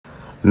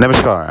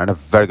Namaskar and a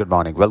very good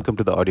morning. Welcome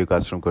to the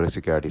audiocast from Kotak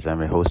Securities. I'm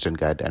your host and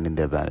guide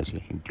Anindya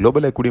Bannerjee.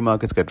 Global equity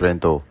markets का trend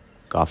तो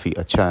काफ़ी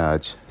अच्छा है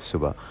आज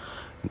सुबह.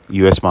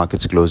 US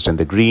markets closed in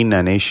the green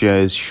and Asia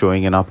is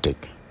showing an uptick.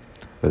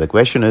 Well, the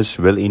question is,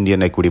 will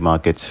Indian equity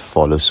markets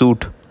follow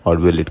suit or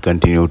will it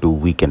continue to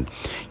weaken?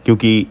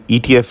 क्योंकि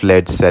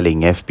ETF-led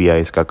selling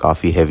FPIs का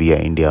काफ़ी heavy है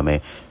India में.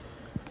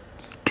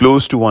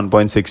 Close to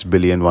 1.6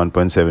 billion,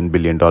 $1.7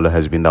 billion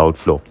has been the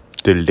outflow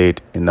till date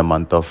in the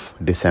month of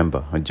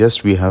December.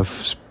 Just we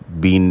have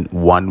been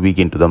 1 week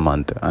into the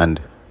month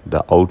and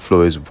the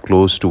outflow is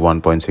close to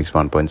 1.6,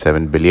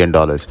 $1.7 billion.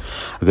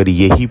 अगर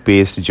यही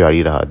pace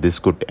जारी रहा, this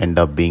could end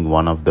up being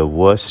one of the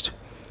worst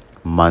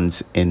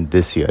months in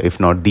this year,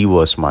 if not the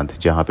worst month,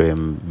 जहाँ पे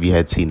we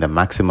had seen the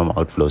maximum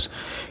outflows.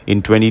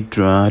 In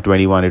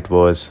 2021, it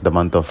was the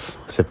month of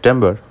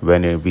September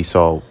when we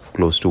saw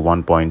close to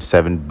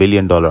 $1.7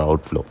 billion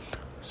outflow.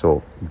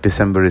 So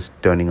December is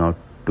turning out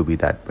to be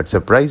that. But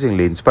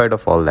surprisingly, in spite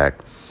of all that,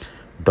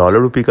 dollar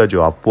rupee का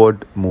जो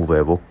upward move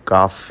है वो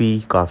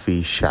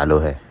काफ़ी shallow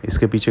है.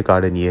 इसके पीछे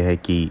कारण ये है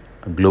कि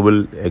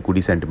global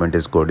equity sentiment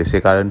is good. इसके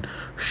कारण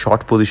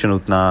शॉर्ट पोजीशन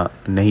उतना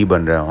नहीं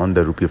बन रहा है on the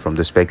rupee from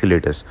the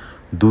speculators.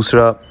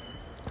 दूसरा,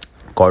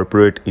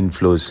 कॉर्पोरेट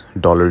इनफ्लोज,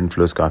 डॉलर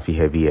इनफ्लोज काफ़ी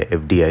हैवी है.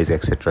 FDIs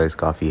एक्सेट्रा इज़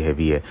काफ़ी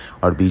हैवी है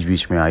और बीच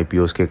बीच में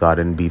IPOs के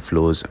कारण भी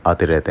फ्लोज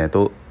आते रहते हैं.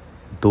 तो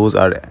those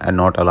are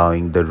not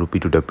allowing the rupee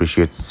to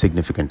depreciate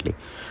significantly.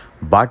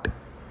 But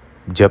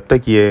जब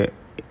तक ये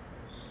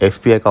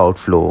FPI का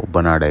आउटफ्लो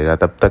बना रहेगा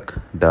तब तक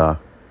the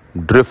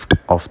drift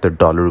of the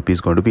dollar rupee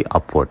is going to be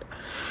upward.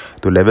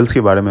 तो लेवल्स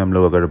के बारे में हम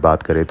लोग अगर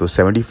बात करें तो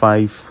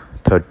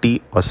 75.30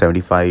 और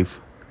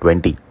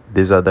 75.20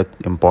 this are the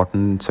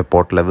important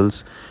support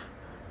levels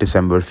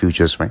December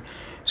futures में.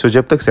 सो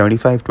जब तक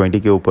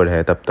 75.20 के ऊपर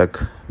है तब तक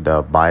the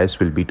bias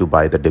will be to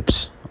by the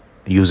dips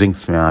using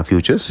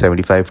futures.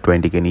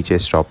 75.20 के नीचे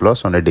stop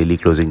loss on a daily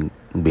closing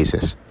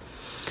basis.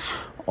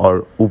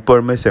 और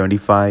ऊपर में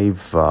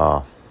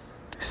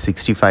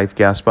 65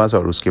 के आसपास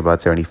और उसके बाद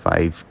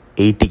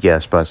 75.80 के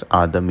आसपास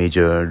are the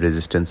major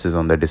resistances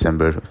on the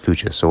December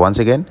futures. So once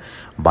again,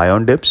 bye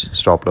on dips,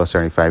 stop loss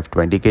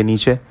 75.20 के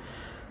नीचे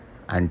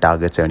and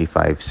target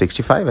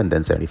 75.65 and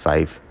then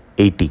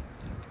 75.80.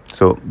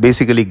 So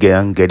basically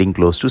getting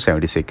close to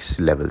 76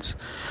 levels.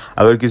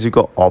 अगर किसी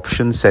को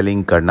ऑप्शन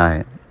सेलिंग करना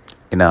है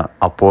in a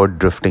upward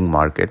drifting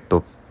market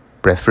तो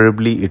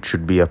preferably it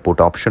should be a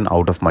put option,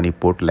 out of money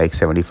put like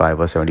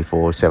 75 or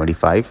 74,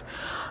 75.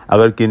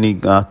 अगर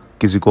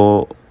किसी को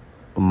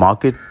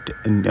मार्केट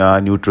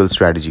न्यूट्रल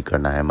स्ट्रैटेजी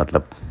करना है,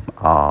 मतलब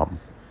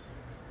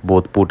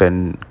both put and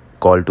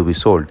call to be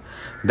sold,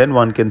 then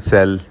one can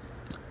sell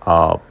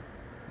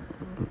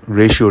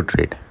ratio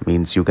trade.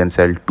 Means you can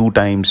sell 2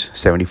 times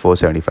 74,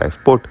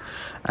 75 put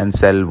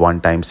and sell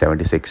 1 time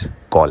 76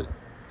 call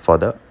for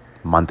the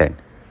month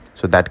end.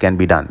 So that can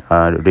be done.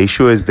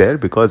 Ratio is there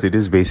because it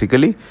is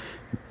basically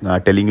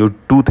telling you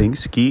two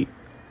things कि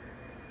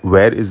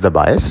where is the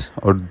bias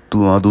और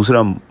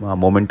दूसरा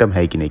momentum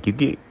है कि नहीं.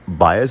 क्योंकि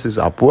bias is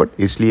upward,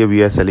 इसलिए we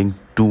are selling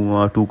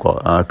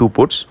two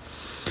puts,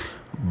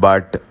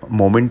 but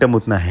momentum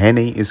उतना है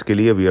नहीं, इसके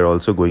लिए we are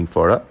also going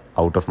for a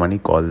out of money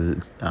call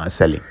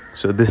selling.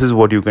 So this is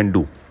what you can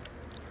do.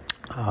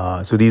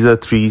 So these are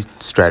 3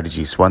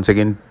 strategies. Once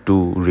again,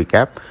 to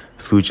recap,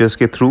 futures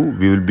के through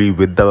we will be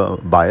with the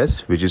bias,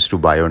 which is to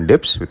buy on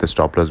dips with a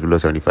stop loss below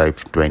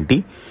 75.20.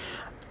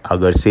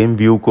 अगर same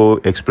view को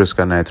express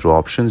करना है through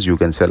options, you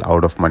can sell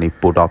out of money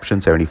put option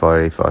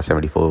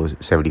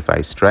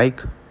 75 strike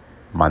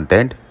month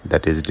end,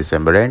 that is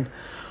December end.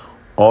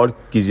 और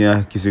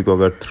किसी को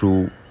अगर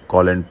through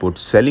call and put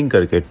selling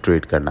करके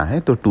trade करना है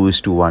तो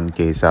 2:1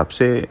 के हिसाब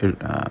से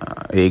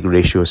एक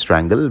रेशियो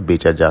स्ट्रैंगल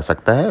बेचा जा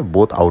सकता है,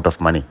 both out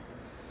of money.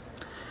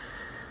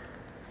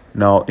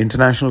 Now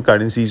international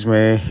currencies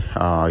में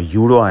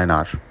यूरो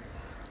INR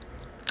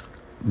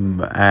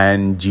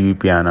एंड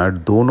GBPINR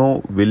दोनों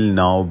will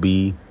now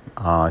B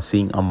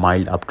seeing a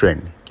mild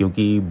uptrend,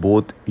 क्योंकि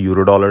both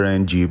euro dollar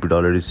and GBP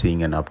dollar is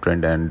seeing an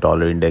uptrend and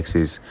dollar index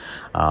is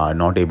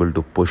not able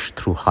to push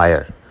through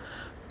higher.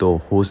 So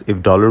if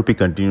dollar rupee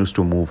continues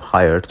to move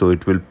higher, so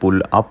it will pull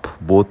up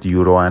both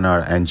euro INR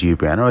and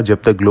GBPINR. और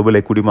जब तक global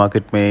equity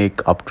market में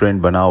एक uptrend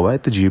बना हुआ है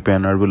तो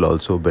GBPINR will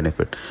also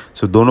benefit.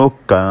 So दोनों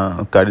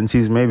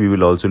currencies में we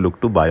will also look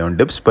to buy on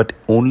dips, but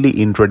only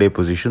intraday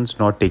positions,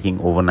 not taking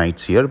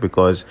overnights here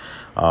because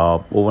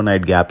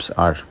overnight gaps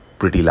are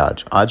pretty large.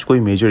 आज कोई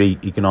major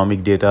economic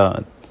data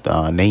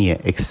नहीं है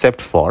except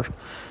for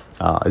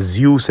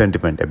ZEW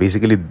sentiment है.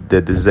 Basically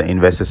this is the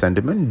investor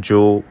sentiment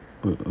जो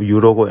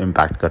euro को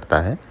impact करता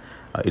है.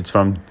 It's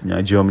from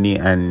Germany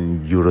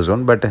and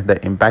eurozone, but the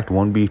impact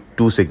won't be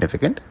to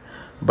significant,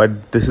 but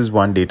this is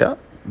one data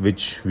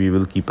which we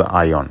will keep a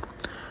I on.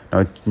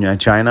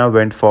 China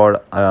went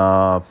for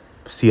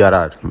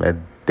CRR,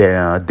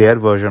 their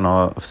version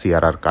of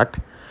CRR cut.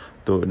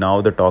 So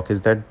now the talk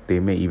is that they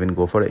may even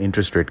go for an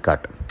interest rate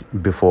cut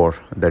before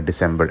the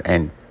December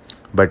end.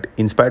 But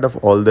in spite of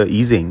all the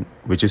easing,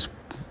 which is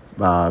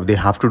they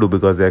have to do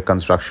because their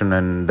construction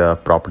and the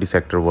property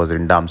sector was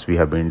in dumps. We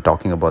have been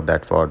talking about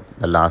that for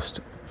the last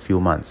few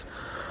months.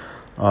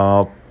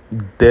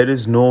 There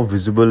is no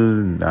visible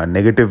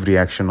negative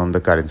reaction on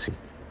the currency.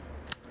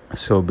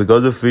 So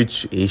because of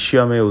which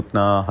Asia में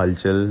उतना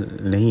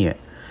हलचल नहीं है.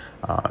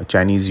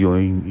 Chinese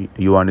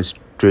yuan is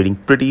trading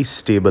pretty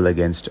stable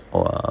against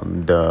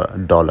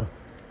the dollar.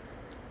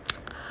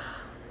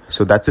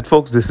 So that's it,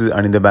 folks. This is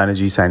Anindya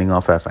Bannerjee signing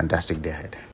off. Have a fantastic day ahead.